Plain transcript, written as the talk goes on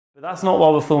But that's not why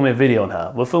we're filming a video on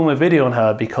her. We're filming a video on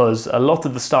her because a lot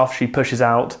of the stuff she pushes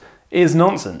out is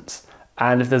nonsense.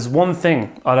 And if there's one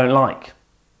thing I don't like,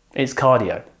 it's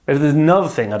cardio. If there's another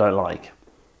thing I don't like,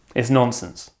 it's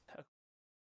nonsense.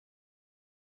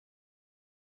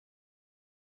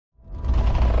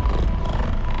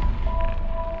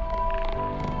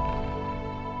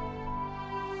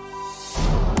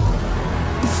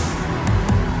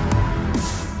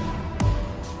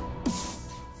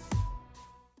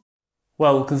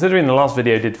 Well, considering the last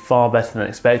video did far better than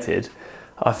expected,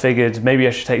 I figured maybe I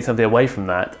should take something away from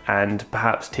that and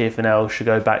perhaps TFNL should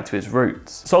go back to its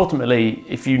roots. So ultimately,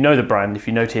 if you know the brand, if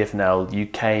you know TFNL, you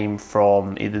came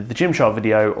from either the Gymshark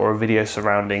video or a video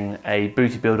surrounding a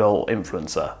booty builder or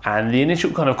influencer. And the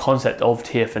initial kind of concept of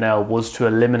TFNL was to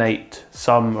eliminate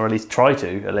some, or at least try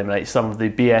to eliminate some of the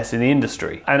BS in the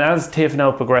industry. And as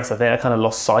TFNL progressed, I think I kind of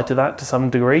lost sight of that to some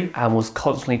degree and was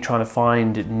constantly trying to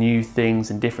find new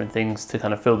things and different things to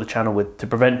kind of fill the channel with to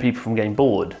prevent people from getting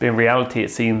bored. But in reality,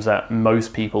 it seems that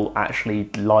most people actually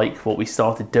like what we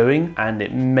started doing, and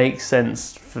it makes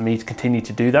sense for me to continue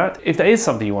to do that. If there is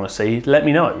something you want to see, let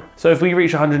me know. So if we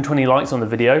reach 120 likes on the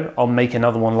video, I'll make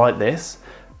another one like this.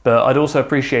 But I'd also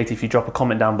appreciate if you drop a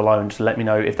comment down below and just let me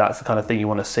know if that's the kind of thing you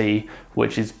want to see,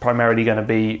 which is primarily going to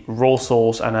be raw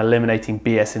sauce and eliminating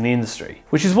BS in the industry,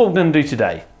 which is what we're going to do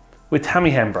today with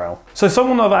Tammy Hembrow. So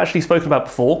someone I've actually spoken about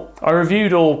before. I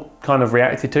reviewed or kind of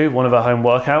reacted to one of her home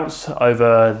workouts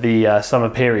over the summer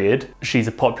period. She's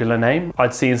a popular name.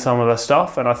 I'd seen some of her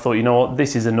stuff and I thought, you know what,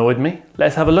 this has annoyed me.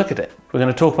 Let's have a look at it. We're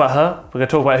gonna talk about her, we're gonna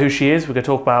talk about who she is, we're gonna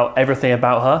talk about everything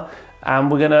about her,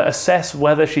 and we're gonna assess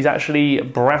whether she's actually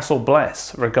brass or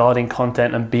bless regarding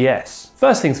content and BS.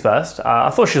 First things first,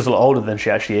 I thought she was a lot older than she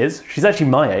actually is. She's actually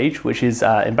my age, which is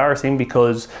embarrassing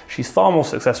because she's far more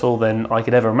successful than I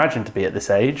could ever imagine to be at this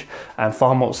age, and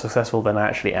far more successful than I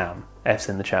actually am. F's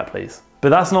in the chat, please. But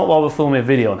that's not why we're filming a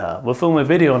video on her. We're filming a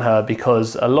video on her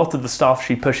because a lot of the stuff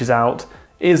she pushes out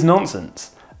is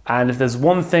nonsense. And if there's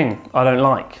one thing I don't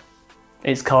like,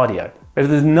 it's cardio. If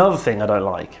there's another thing I don't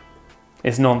like,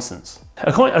 it's nonsense.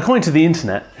 According to the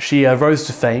internet, she rose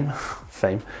to fame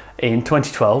in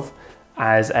 2012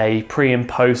 as a pre and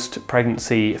post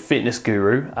pregnancy fitness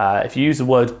guru. If you use the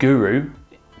word guru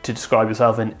to describe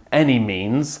yourself in any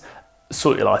means,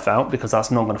 sort your life out, because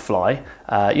that's not going to fly.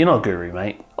 You're not a guru,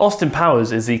 mate. Austin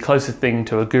Powers is the closest thing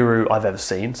to a guru I've ever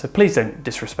seen, so please don't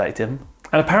disrespect him.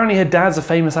 And apparently her dad's a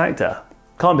famous actor.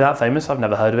 Can't be that famous, I've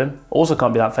never heard of him. Also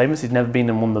can't be that famous, he's never been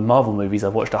in one of the Marvel movies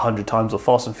I've watched 100 times or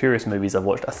Fast and Furious movies I've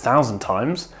watched 1,000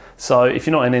 times. So if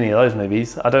you're not in any of those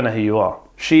movies, I don't know who you are.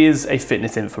 She is a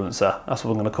fitness influencer, that's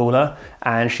what we're gonna call her.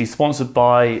 And she's sponsored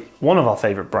by one of our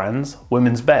favorite brands,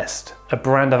 Women's Best, a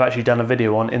brand I've actually done a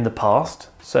video on in the past.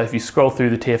 So if you scroll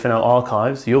through the TFNL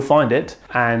archives, you'll find it.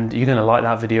 And you're gonna like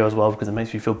that video as well because it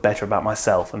makes me feel better about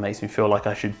myself and makes me feel like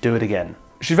I should do it again.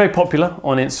 She's very popular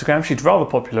on Instagram. She's rather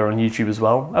popular on YouTube as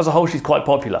well. As a whole, she's quite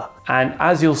popular. And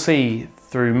as you'll see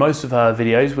through most of her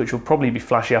videos, which will probably be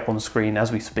flashing up on the screen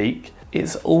as we speak,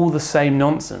 it's all the same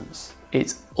nonsense.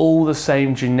 It's all the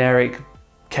same generic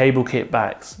cable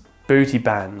kickbacks, booty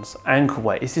bands, ankle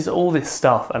weight. It's just all this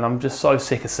stuff, and I'm just so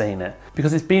sick of seeing it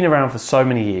because it's been around for so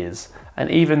many years.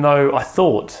 And even though I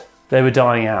thought they were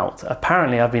dying out,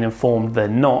 apparently I've been informed they're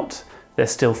not. They're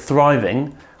still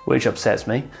thriving, which upsets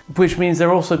me, which means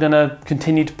they're also going to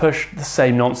continue to push the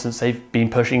same nonsense they've been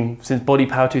pushing since Body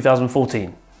Power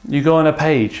 2014. You go on a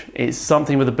page, it's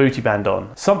something with a booty band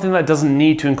on. Something that doesn't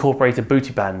need to incorporate a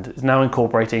booty band is now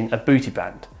incorporating a booty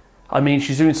band. I mean,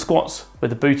 she's doing squats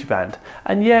with a booty band.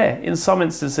 And yeah, in some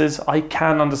instances, I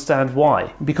can understand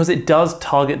why. Because it does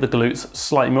target the glutes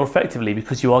slightly more effectively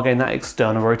because you are getting that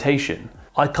external rotation.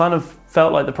 I kind of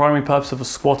felt like the primary purpose of a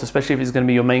squat, especially if it's going to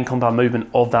be your main compound movement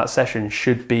of that session,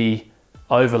 should be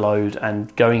overload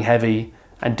and going heavy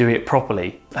and do it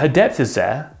properly. Her depth is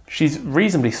there. She's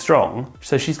reasonably strong,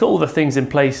 so she's got all the things in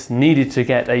place needed to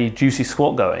get a juicy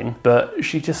squat going, but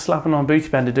she's just slapping on a booty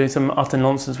band and doing some utter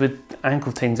nonsense with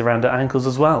ankle tings around her ankles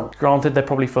as well. Granted, they're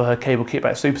probably for her cable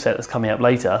kickback superset that's coming up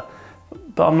later,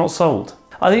 but I'm not sold.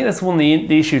 I think that's one of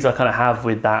the issues I kind of have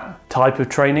with that type of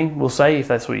training, we'll say, if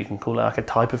that's what you can call it, like a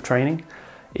type of training,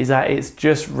 is that it's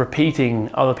just repeating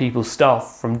other people's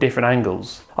stuff from different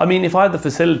angles. I mean, if I had the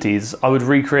facilities, I would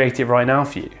recreate it right now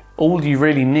for you. All you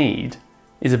really need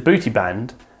is a booty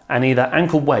band and either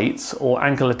ankle weights or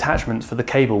ankle attachments for the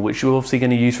cable, which you're obviously going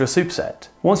to use for a superset.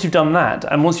 Once you've done that,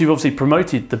 and once you've obviously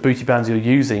promoted the booty bands you're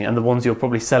using and the ones you're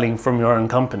probably selling from your own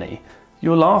company,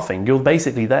 you're laughing, you're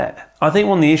basically there. I think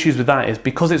one of the issues with that is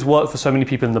because it's worked for so many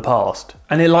people in the past,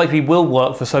 and it likely will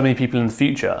work for so many people in the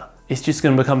future, it's just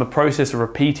going to become a process of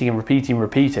repeating and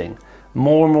repeating,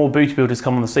 More and more booty builders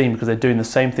come on the scene because they're doing the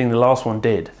same thing the last one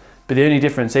did. But the only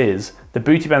difference is the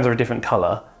booty bands are a different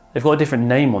colour, they've got a different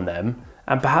name on them,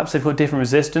 and perhaps they've got different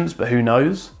resistance, but who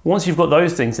knows? Once you've got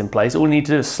those things in place, all you need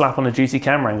to do is slap on a juicy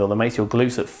camera angle that makes your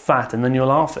glutes look fat, and then you're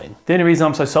laughing. The only reason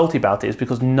I'm so salty about it is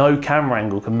because no camera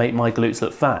angle can make my glutes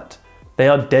look fat. They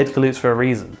are dead glutes for a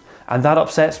reason, and that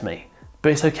upsets me,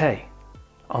 but it's okay.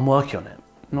 I'm working on it.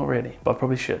 Not really, but I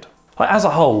probably should. Like, as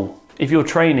a whole, if you're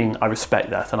training, I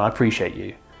respect that and I appreciate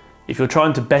you. If you're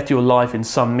trying to better your life in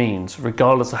some means,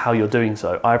 regardless of how you're doing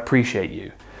so, I appreciate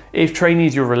you. If training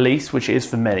is your release, which it is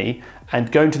for many, and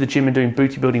going to the gym and doing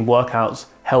booty building workouts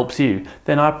helps you,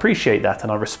 then I appreciate that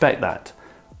and I respect that.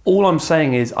 All I'm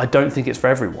saying is I don't think it's for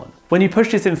everyone. When you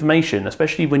push this information,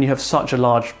 especially when you have such a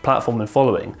large platform and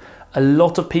following, a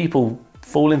lot of people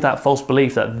fall into that false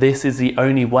belief that this is the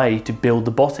only way to build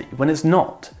the body, when it's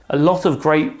not. A lot of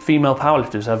great female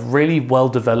powerlifters have really well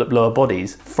developed lower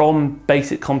bodies from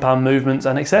basic compound movements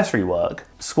and accessory work.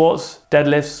 Squats,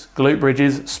 deadlifts, glute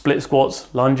bridges, split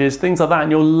squats, lunges, things like that,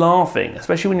 and you're laughing,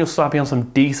 especially when you're slapping on some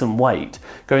decent weight,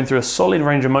 going through a solid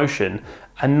range of motion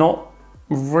and not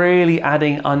really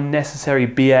adding unnecessary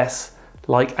BS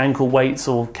like ankle weights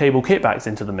or cable kickbacks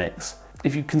into the mix.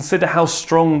 If you consider how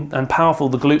strong and powerful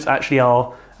the glutes actually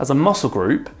are as a muscle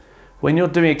group, when you're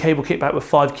doing a cable kickback with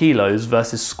 5 kilos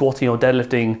versus squatting or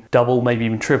deadlifting double, maybe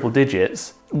even triple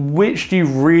digits, which do you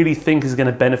really think is going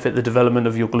to benefit the development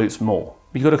of your glutes more?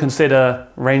 You've got to consider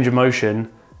range of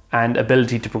motion and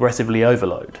ability to progressively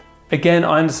overload. Again,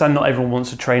 I understand not everyone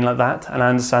wants to train like that, and I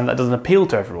understand that doesn't appeal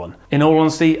to everyone. In all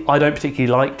honesty, I don't particularly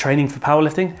like training for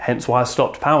powerlifting, hence why I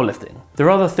stopped powerlifting. There are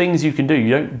other things you can do.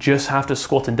 You don't just have to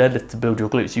squat and deadlift to build your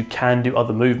glutes. You can do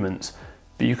other movements,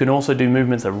 but you can also do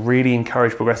movements that really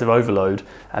encourage progressive overload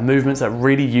and movements that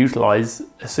really utilize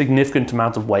a significant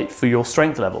amount of weight for your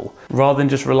strength level, rather than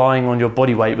just relying on your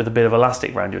body weight with a bit of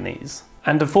elastic around your knees.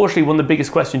 And unfortunately, one of the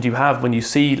biggest questions you have when you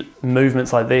see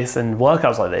movements like this and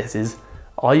workouts like this is,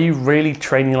 are you really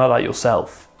training like that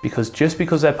yourself? Because just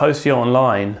because they're posting it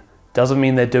online doesn't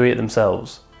mean they're doing it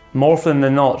themselves. More often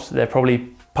than not, they're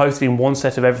probably posting one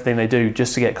set of everything they do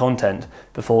just to get content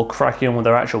before cracking on with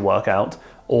their actual workout,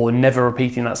 or never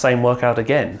repeating that same workout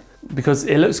again. Because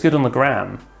it looks good on the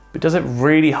gram, but does it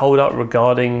really hold up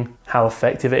regarding how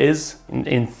effective it is?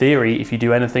 In theory, if you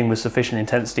do anything with sufficient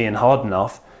intensity and hard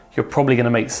enough, you're probably going to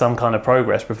make some kind of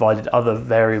progress provided other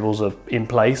variables are in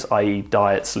place, i.e.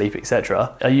 diet, sleep,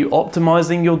 etc. Are you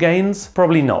optimizing your gains?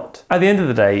 Probably not. At the end of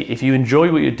the day, if you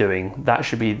enjoy what you're doing, that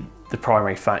should be the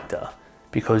primary factor,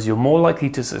 because you're more likely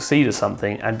to succeed at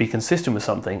something and be consistent with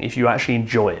something if you actually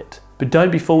enjoy it. But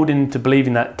don't be fooled into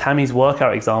believing that Tammy's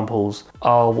workout examples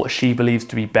are what she believes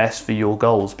to be best for your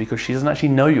goals, because she doesn't actually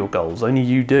know your goals, only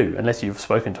you do. Unless you've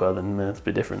spoken to her, then that's a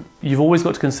bit different. You've always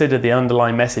got to consider the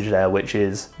underlying message there, which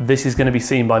is, this is going to be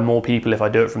seen by more people if I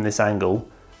do it from this angle,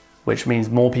 which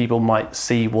means more people might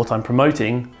see what I'm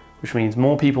promoting, which means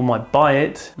more people might buy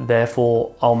it,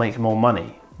 therefore I'll make more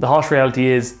money. The harsh reality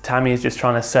is Tammy is just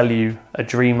trying to sell you a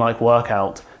dreamlike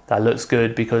workout that looks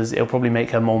good because it'll probably make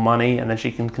her more money, and then she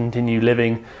can continue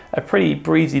living a pretty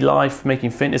breezy life making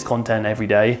fitness content every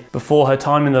day before her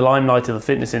time in the limelight of the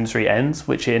fitness industry ends,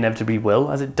 which it inevitably will,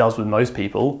 as it does with most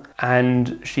people,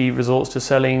 and she resorts to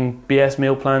selling BS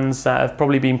meal plans that have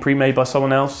probably been pre-made by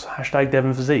someone else,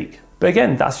 #DevonPhysique. But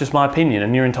again, that's just my opinion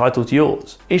and you're entitled to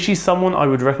yours. Is she someone I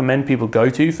would recommend people go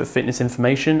to for fitness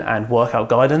information and workout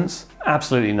guidance?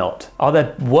 Absolutely not. Are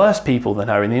there worse people than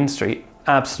her in the industry?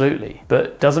 Absolutely.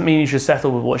 But doesn't mean you should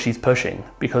settle with what she's pushing,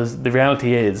 because the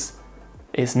reality is,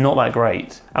 it's not that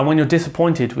great. And when you're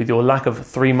disappointed with your lack of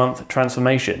 3-month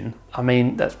transformation, I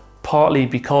mean, that's partly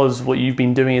because what you've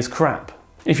been doing is crap.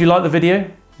 If you like the video,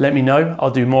 let me know.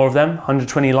 I'll do more of them,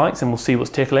 120 likes, and we'll see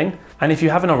what's tickling. And if you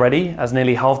haven't already, as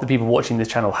nearly half the people watching this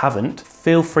channel haven't,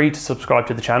 feel free to subscribe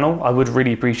to the channel. I would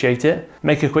really appreciate it.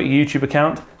 Make a quick YouTube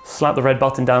account, slap the red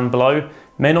button down below.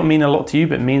 May not mean a lot to you,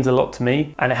 but it means a lot to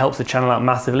me, and it helps the channel out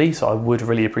massively, so I would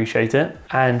really appreciate it.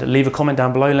 And leave a comment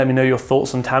down below, let me know your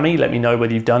thoughts on Tammy, let me know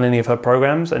whether you've done any of her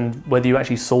programs and whether you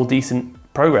actually saw decent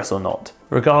progress or not.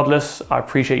 Regardless, I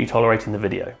appreciate you tolerating the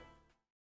video.